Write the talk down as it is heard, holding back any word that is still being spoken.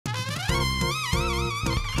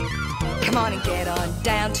Come on and get on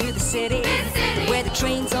down to the city, where the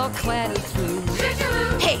trains all clatter through.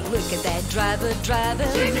 Hey, look at that driver driving.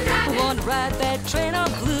 I want to ride that train on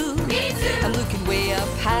blue. I'm looking way up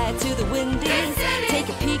high to the windies. Take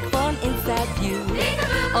a peek for an inside view.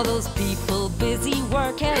 All those people busy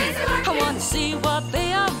working. I want to see what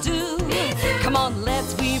they all do. Come on,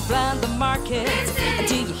 let's weave round the market. And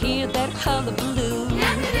do you hear that hullabaloo?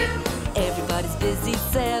 Everybody's busy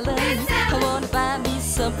selling. I want to buy me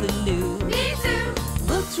something new.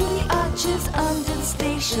 Look through the arches under the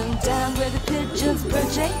station, down where the pigeons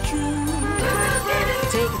perch and coo.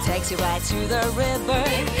 Take a taxi ride to the river.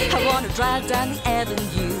 I want to drive down the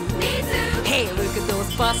avenue. Hey, look at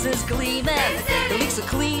those buses gleaming. They look so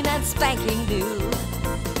clean and spanking new.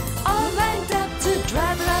 All lined up to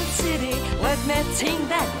drive around the city. Let me ting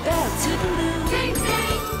that bell toodaloo.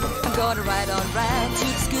 I'm gonna ride on round to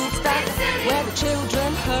the school stop, where the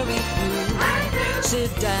children hurry through.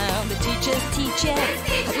 Sit down, the teacher's teaching.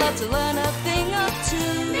 I'd love to learn a thing or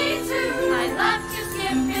two. Me too. I love to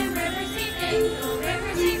skip in Riverseafingal,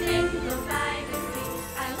 Riverseafingal by the sea.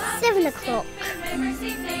 I love 7 o'clock.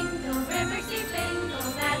 Riverseafingal, Riverseafingal,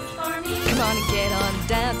 that's for me. Come on and get on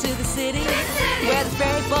down to the city, where the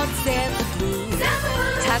ferry boat sails the blue.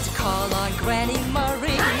 Time to call on Granny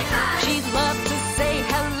Murray. She'd love to say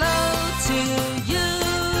hello to you.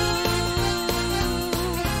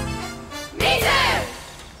 Me too.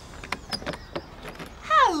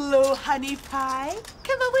 Hello, honey pie.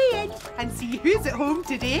 Come away in and see who's at home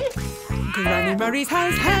today. Granny Murray's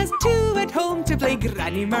house has two at home to play.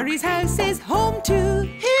 Granny Murray's house is home too.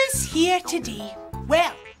 Who's here today?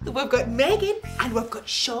 Well, we've got Megan and we've got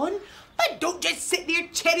Sean. But don't just sit there,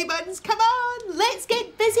 cherry buns. Come on, let's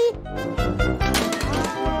get busy.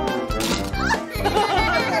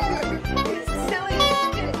 Silly.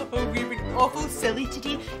 Oh, we've been awful silly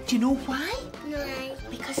today. Do you know why? No.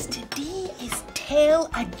 Because today is Tell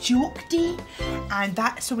a Joke Day, and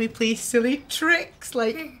that's when we play silly tricks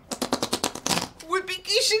like whoopee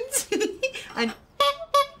cushions and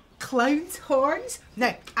clown's horns.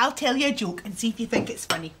 Now, I'll tell you a joke and see if you think it's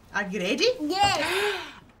funny. Are you ready? Yeah.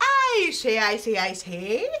 I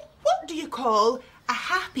say. What do you call a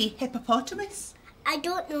happy hippopotamus? I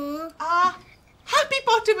don't know. A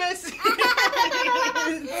happy-potamus.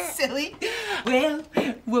 Silly. Well,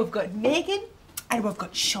 we've got Megan and we've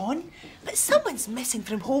got Sean, but someone's missing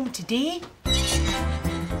from home today.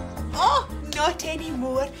 Oh, not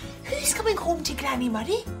anymore. Who's coming home to Granny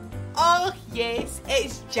Murray? Oh, yes,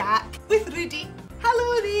 it's Jack with Rudy.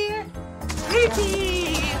 Hello there.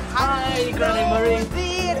 Rudy. Hi, Granny Murray.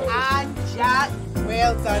 There, and Jack.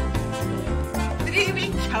 Well done. Here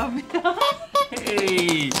we come.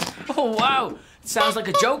 Hey! Oh, wow! Sounds like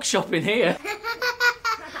a joke shop in here.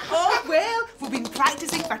 Oh, well, we've been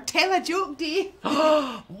practicing for Tell a Joke Day.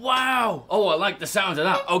 Wow! Oh, I like the sound of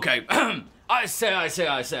that. Okay. I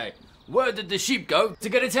say. Where did the sheep go to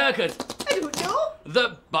get its haircut? I don't know.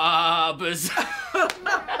 The barbers.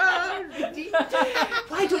 Rudy,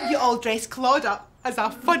 why don't you all dress Claude up as a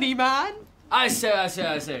funny man? I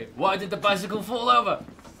say. Why did the bicycle fall over?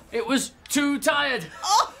 It was too tired.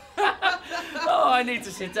 Oh. Oh, I need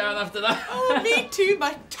to sit down after that. Oh, me too.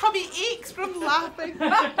 My tummy aches from laughing.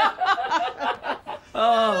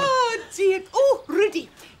 Oh, dear. Oh, Rudy,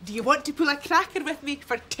 do you want to pull a cracker with me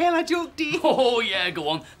for Tell a Joke Day? Oh, yeah, go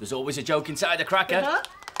on. There's always a joke inside a cracker.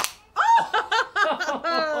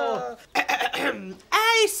 Oh.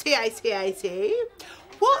 I say.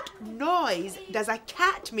 What noise does a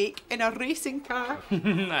cat make in a racing car?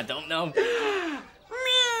 I don't know.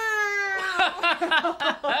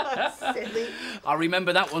 Silly. I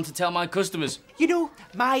remember that one to tell my customers. You know,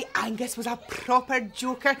 my Angus was a proper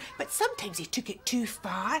joker, but sometimes he took it too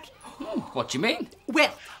far. What do you mean?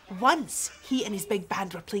 Well, once he and his big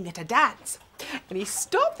band were playing at a dance, and he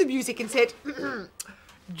stopped the music and said,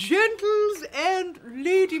 "Gentles and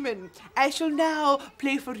ladymen, I shall now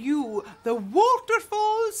play for you the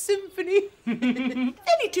Waterfall Symphony." Then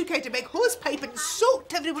he took out a big hosepipe and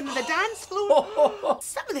soaked everyone on the dance floor.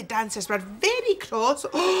 Some of the dancers were very cross.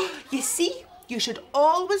 You see, you should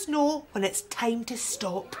always know when it's time to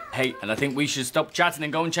stop. Hey, and I think we should stop chatting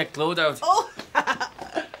and go and check Claude out.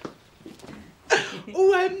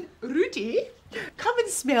 Rudy, come and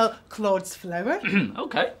smell Claude's flower.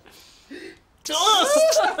 Okay. Oh,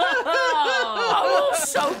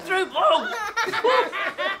 so through. Oh.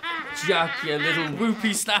 Jack, you little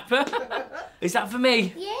whoopee snapper. Is that for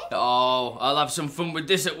me? Yeah. Oh, I'll have some fun with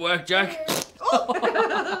this at work, Jack.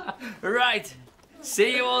 Right.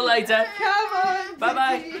 See you all later. Come on.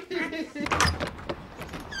 Bye-bye.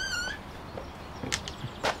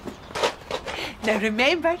 Now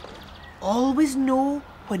remember, always know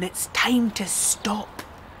when it's time to stop.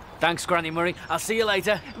 Thanks, Granny Murray. I'll see you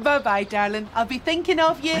later. Bye-bye, darling. I'll be thinking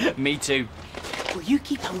of you. Me too. Will you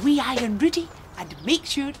keep a wee eye on Rudy and make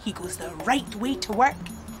sure he goes the right way to work?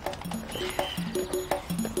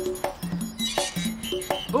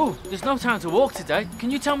 Oh, there's no time to walk today. Can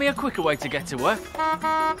you tell me a quicker way to get to work?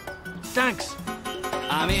 Thanks.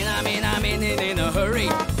 I'm in a hurry.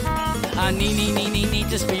 I need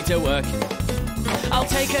to speed to work. I'll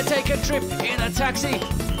take a trip in a taxi.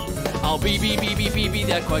 I'll be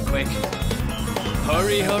there quite quick.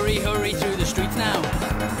 Hurry through the streets now.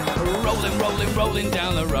 Rolling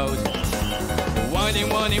down the road. Whining,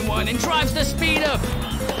 drives the speed up.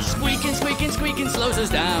 Squeaking, slows us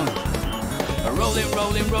down. Rolling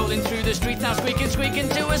through the streets now. Squeaking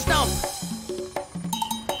to a stop.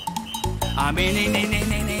 I'm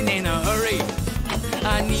in a hurry.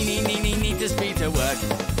 I need to speed to work.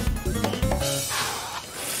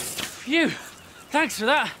 Phew, thanks for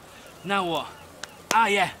that. Now what? Ah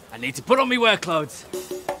yeah, I need to put on my work clothes.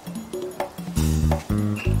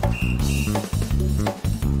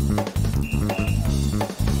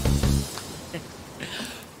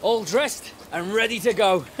 All dressed and ready to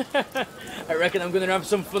go. I reckon I'm going to have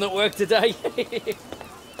some fun at work today.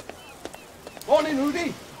 Morning,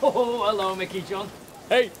 Rudy. Oh, hello, Mickey John.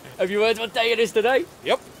 Hey, have you heard what day it is today?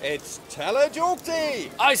 Yep, it's Tell a Joke Day.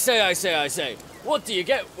 I say. What do you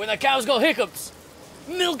get when a cow's got hiccups?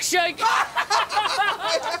 Milkshake!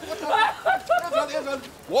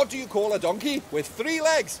 What do you call a donkey with 3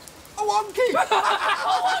 legs? A wonky.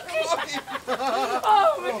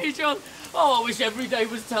 Oh, Mickey John. Oh, I wish every day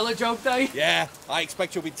was Tell a Joke Day. Yeah, I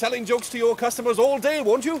expect you'll be telling jokes to your customers all day,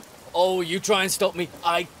 won't you? Oh, you try and stop me.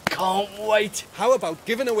 I can't wait. How about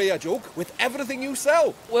giving away a joke with everything you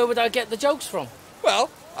sell? Where would I get the jokes from? Well,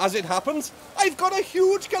 as it happens, I've got a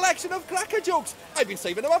huge collection of cracker jokes. I've been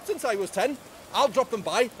saving them up since I was 10. I'll drop them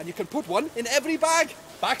by and you can put one in every bag.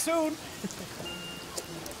 Back soon.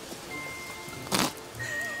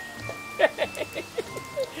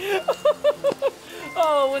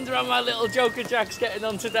 Oh, I wonder how my little Joker Jack's getting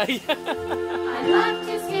on today. I love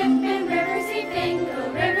to skip in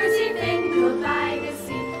Riverseafingal by the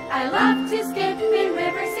sea. I love to skip in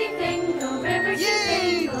Riverseafingal,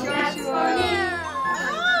 that's for me.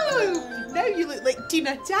 Oh, now you look like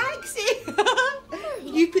Tina Taxi.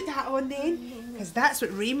 You put that on then, because that's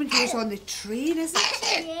what Raymond wears on the train, isn't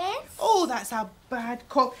it? Yes. Oh, that's a bad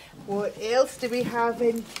call. What else do we have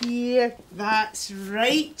in here? That's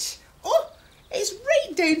right. Oh, it's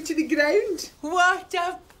right down to the ground. What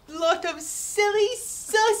a lot of silly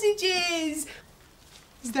sausages.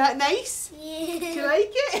 Is that nice? Yeah. Do you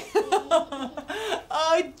like it?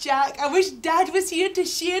 Oh, Jack, I wish Dad was here to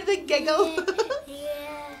share the giggle.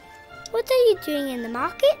 Yeah. What are you doing in the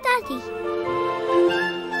market, Daddy?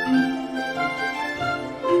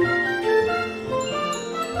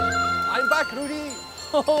 I'm back, Rudy.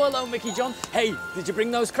 Oh, hello, Mickey John. Hey, did you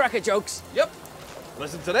bring those cracker jokes? Yep.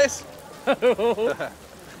 Listen to this.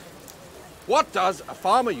 What does a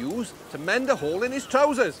farmer use to mend a hole in his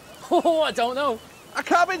trousers? Oh, I don't know. A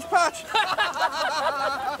cabbage patch.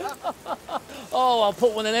 Oh, I'll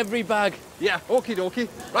put one in every bag. Yeah, okie dokie.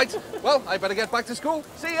 Right, well, I better get back to school.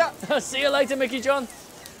 See ya. See you later, Mickey John.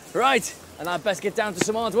 Right, and I'd best get down to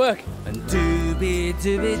some hard work. And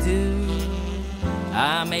dooby-dooby-doo,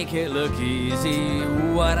 I make it look easy.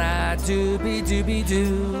 What I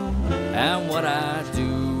dooby-dooby-doo, and what I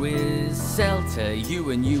do is sell to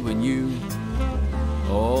you and you and you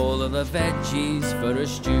all of the veggies for a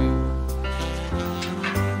stew.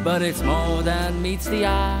 But it's more than meets the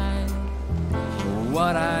eye,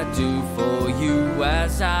 what I do for you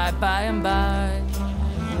as I by and by,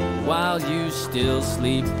 while you still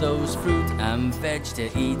sleep, those fruit and veg to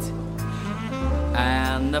eat,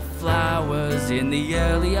 and the flowers in the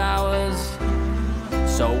early hours.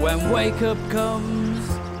 So when wake up comes,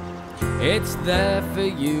 it's there for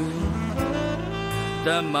you.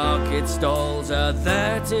 The market stalls are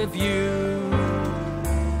there to view.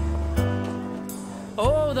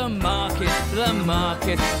 Oh, the market,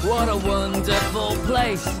 what a wonderful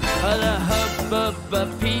place. The hubbub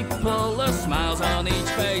of people, the smiles on each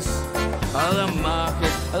face. The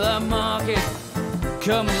market,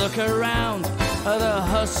 come look around. The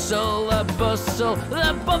hustle, the bustle,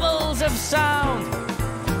 the bubbles of sound.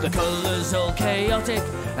 The colours all chaotic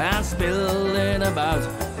and spilling about.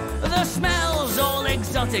 The smells all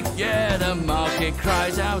exotic, yeah, the market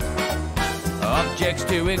cries out. Objects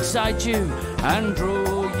to excite you and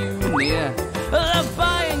draw you near. The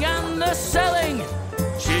buying and the selling,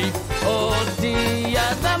 cheap or dear.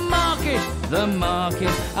 The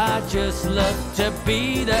market, I just love to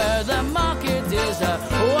be there. The market is a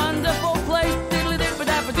wonderful place.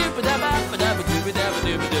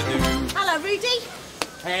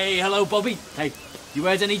 Hey, hello, Bobby. Hey, you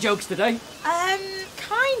heard any jokes today?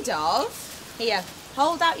 Kind of. Here,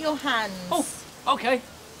 hold out your hands. Oh, okay.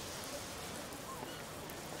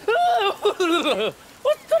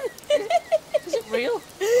 What the... Is it real?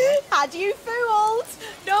 Had you fooled?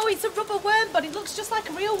 No, it's a rubber worm, but it looks just like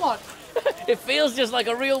a real one. It feels just like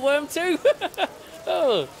a real worm too.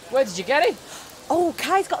 Oh, where did you get it? Oh,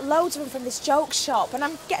 Kai's got loads of them from this joke shop, and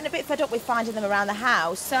I'm getting a bit fed up with finding them around the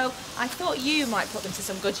house, so I thought you might put them to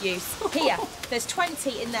some good use. Here, there's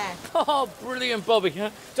 20 in there. Oh, brilliant, Bobby.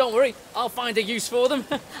 Don't worry, I'll find a use for them.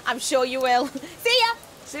 I'm sure you will. See ya!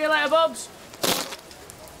 See you later, Bobs.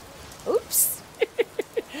 Oops.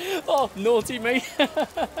 Oh, naughty me.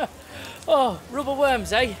 Oh, rubber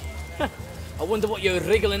worms, eh? I wonder what you're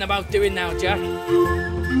wriggling about doing now, Jack.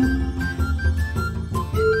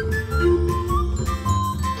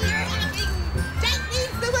 Jack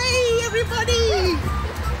leads the way, everybody!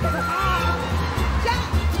 Jack!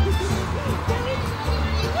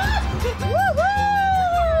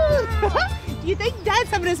 Woo-hoo! Do you think Dad's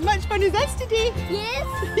having as much fun as us today? Yes.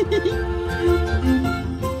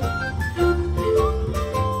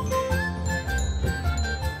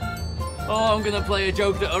 Oh, I'm going to play a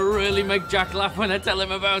joke that'll really make Jack laugh when I tell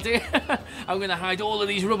him about it. I'm going to hide all of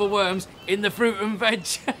these rubber worms in the fruit and veg.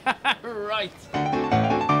 Right.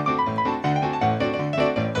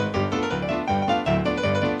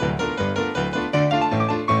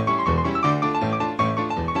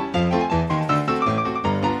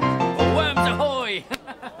 Worms ahoy!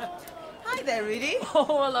 Hi there, Rudy. Oh,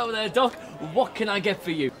 hello there, Doc. What can I get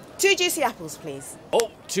for you? 2 juicy apples, please. Oh,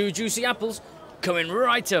 2 juicy apples. Coming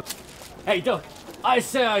right up. Hey, Doc, I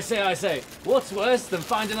say, what's worse than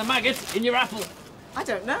finding a maggot in your apple? I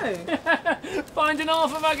don't know. Finding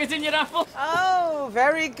half a maggot in your apple? Oh,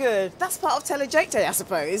 very good. That's part of Tell a Joke Day, I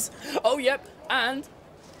suppose. Oh, yep, and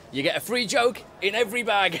you get a free joke in every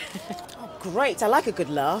bag. Oh, great. I like a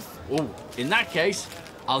good laugh. Oh, in that case,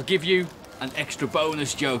 I'll give you an extra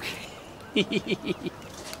bonus joke. Here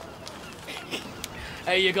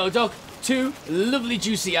you go, Doc. 2 lovely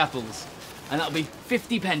juicy apples. And that'll be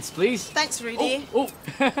 50 pence, please. Thanks, Rudy. Oh,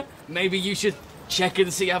 maybe you should check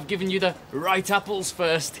and see I've given you the right apples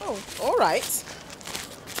first. Oh, all right.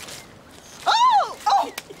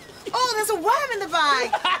 Oh, there's a worm in the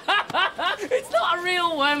bag. It's not a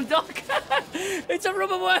real worm, Doc. It's a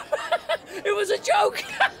rubber worm. It was a joke.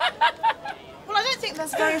 Well, I don't think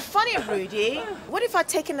that's very funny, Rudy. What if I'd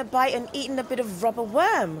taken a bite and eaten a bit of rubber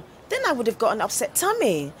worm? Then I would have got an upset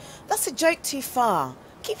tummy. That's a joke too far.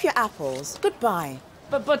 Keep your apples. Goodbye.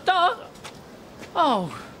 But Doc...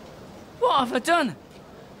 Oh, what have I done?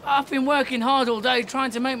 I've been working hard all day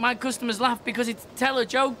trying to make my customers laugh because it's Tell a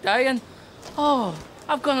Joke Day and... Oh,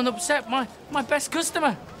 I've gone and upset my best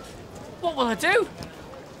customer. What will I do?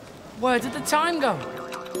 Where did the time go?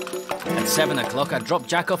 At 7 o'clock, I dropped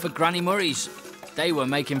Jack off at Granny Murray's. They were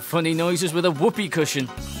making funny noises with a whoopee cushion.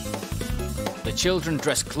 The children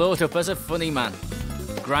dressed Claude up as a funny man.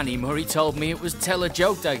 Granny Murray told me it was Tell a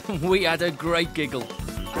Joke Day. We had a great giggle.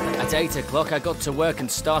 At 8 o'clock, I got to work and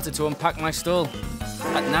started to unpack my stall.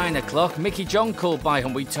 At 9 o'clock, Mickey John called by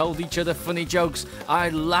and we told each other funny jokes. I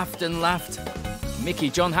laughed and laughed.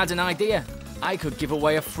 Mickey John had an idea. I could give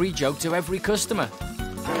away a free joke to every customer.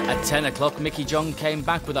 At 10 o'clock, Mickey John came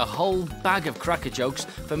back with a whole bag of cracker jokes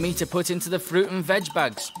for me to put into the fruit and veg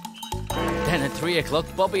bags. Then at 3 o'clock,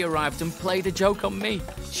 Bobby arrived and played a joke on me.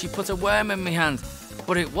 She put a worm in my hand.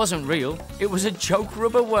 But it wasn't real, it was a joke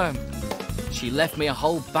rubber worm. She left me a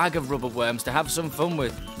whole bag of rubber worms to have some fun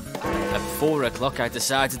with. At 4 o'clock, I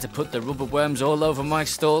decided to put the rubber worms all over my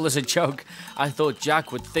stall as a joke. I thought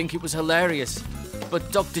Jack would think it was hilarious.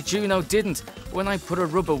 But Dr. Juno didn't. When I put a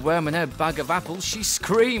rubber worm in her bag of apples, she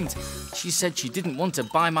screamed. She said she didn't want to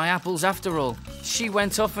buy my apples after all. She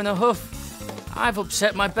went off in a huff. I've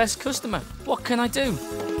upset my best customer. What can I do?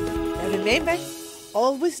 Now remember,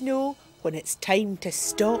 always know when it's time to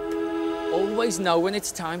stop. Always know when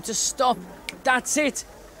it's time to stop. That's it.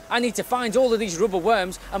 I need to find all of these rubber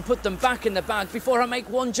worms and put them back in the bag before I make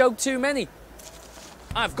one joke too many.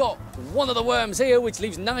 I've got one of the worms here, which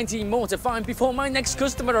leaves 19 more to find before my next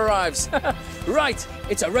customer arrives. Right,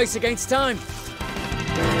 it's a race against time.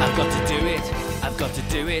 I've got to do it. I've got to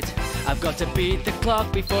do it. I've got to beat the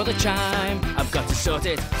clock before the chime. I've got to sort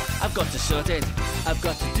it. I've got to sort it. I've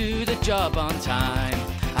got to do the job on time.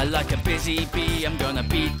 I like a busy bee, I'm gonna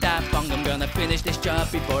beat that bong. I'm gonna finish this job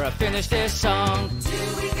before I finish this song. Do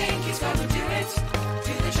we think he's going to do it?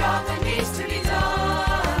 Do the job that needs to be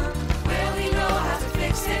done? Will he know how to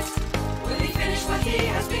fix it? Will he finish what he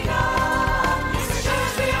has begun? As sure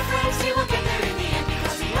as we are friends, he will get there in the end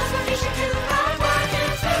because he knows what he should do and work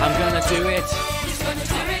it. I'm gonna do it. He's going to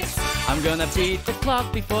do I'm gonna beat the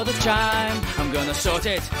clock before the chime. I'm gonna sort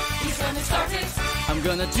it. He's gonna start it. I'm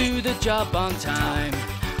gonna do the job on time.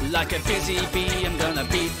 Like a busy bee, I'm gonna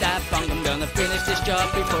beat that bong. I'm gonna finish this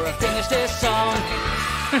job before I finish this song.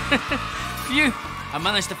 Phew! I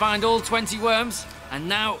managed to find all 20 worms, and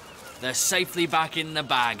now they're safely back in the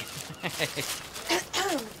bag.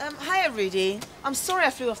 Hiya, Rudy. I'm sorry I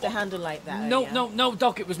flew off the handle like that. No, earlier. no,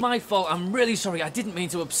 Doc, it was my fault. I'm really sorry. I didn't mean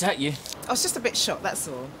to upset you. I was just a bit shocked, that's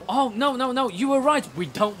all. Oh, no, you were right. We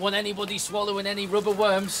don't want anybody swallowing any rubber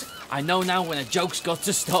worms. I know now when a joke's got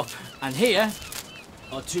to stop. And here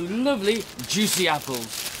are 2 lovely, juicy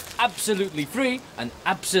apples. Absolutely free and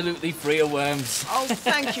absolutely free of worms. Oh,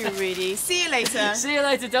 thank you, Rudy. See you later. See you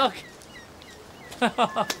later, Doc.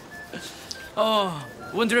 Oh,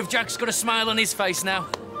 wonder if Jack's got a smile on his face now.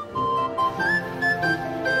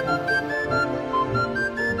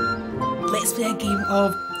 Let's play a game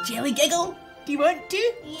of Jelly Giggle. Do you want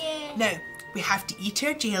to? Yeah. Now, we have to eat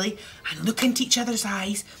our jelly and look into each other's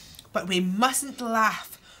eyes, but we mustn't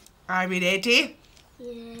laugh. Are we ready?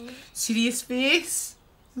 Yeah. Serious face.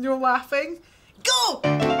 No laughing. Go!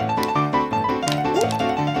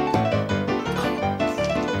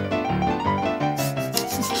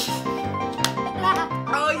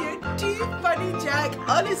 Oh, you're too funny, Jack.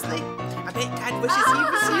 Honestly, I bet Dad wishes he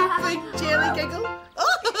was here playing Jelly Giggle.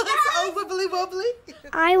 Oh, it's all wibbly wobbly.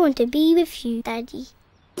 I want to be with you, Daddy.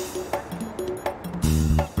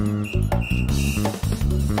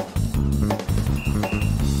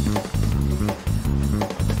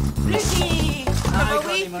 Rudy, Hi, come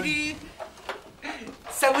away Granny through.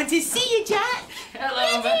 Someone to see you, Jack.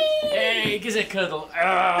 Hello, man. Hey, gives a cuddle.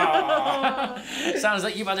 Oh. Sounds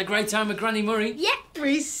like you've had a great time with Granny Murray. Yep,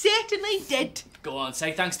 we certainly did. Go on,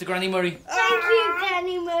 say thanks to Granny Murray. Thank you,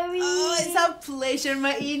 Granny Murray. Oh, it's a pleasure,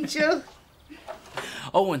 my angel.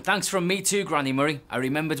 Oh, and thanks from me too, Granny Murray. I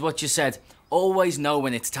remembered what you said. Always know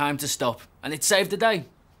when it's time to stop. And it saved the day.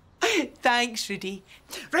 Thanks, Rudy.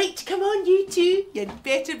 Right, come on, you two. You'd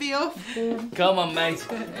better be off. Come on, mate.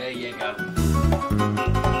 There you go.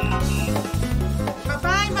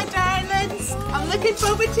 Bye-bye, my darlings. I'm looking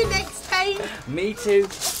forward to next time. Me too.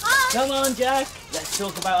 Come on, Jack. Let's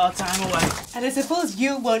talk about our time away. And I suppose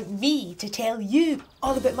you'll want me to tell you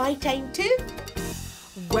all about my time too.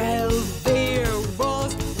 Well, there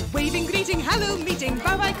was waving, greeting, hello, meeting,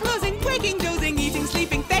 bye-bye, closing, waking, dozing, eating,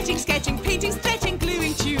 sleeping, fetching, sketching, painting, stretching,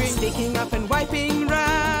 gluing, chewing, sticking up and wiping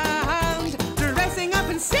round, dressing up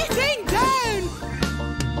and sitting down.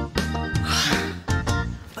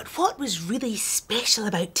 But what was really special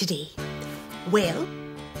about today? Well,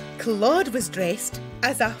 Claude was dressed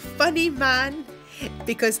as a funny man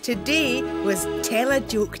because today was Tell a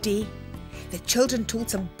Joke Day. The children told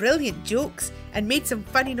some brilliant jokes and made some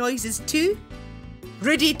funny noises too.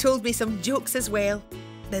 Rudy told me some jokes as well.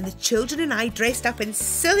 Then the children and I dressed up in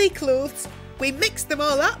silly clothes. We mixed them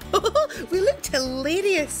all up. We looked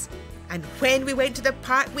hilarious. And when we went to the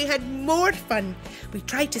park, we had more fun. We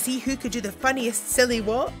tried to see who could do the funniest silly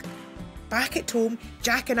walk. Back at home,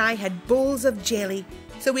 Jack and I had bowls of jelly,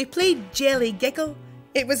 so we played Jelly Giggle.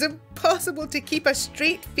 It was impossible to keep a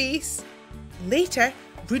straight face. Later,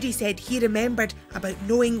 Rudy said he remembered about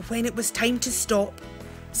knowing when it was time to stop.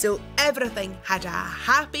 So everything had a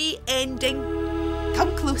happy ending.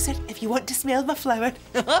 Come closer if you want to smell my flower.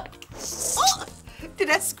 Oh, did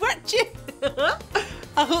I squirt you?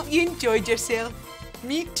 I hope you enjoyed yourself.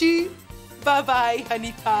 Me too. Bye-bye,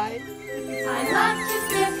 honey pie. I love to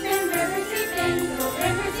skip in Riverseafingal,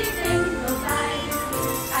 Riverseafingal, bye.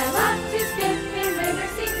 I love to skip in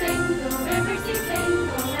Riverseafingal,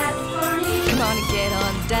 Riverseafingal, that's for me. Come on and get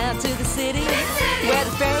on down to the city, where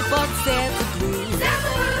the fairy folk stand the blue.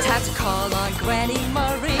 Time to call on Granny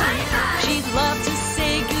Murray.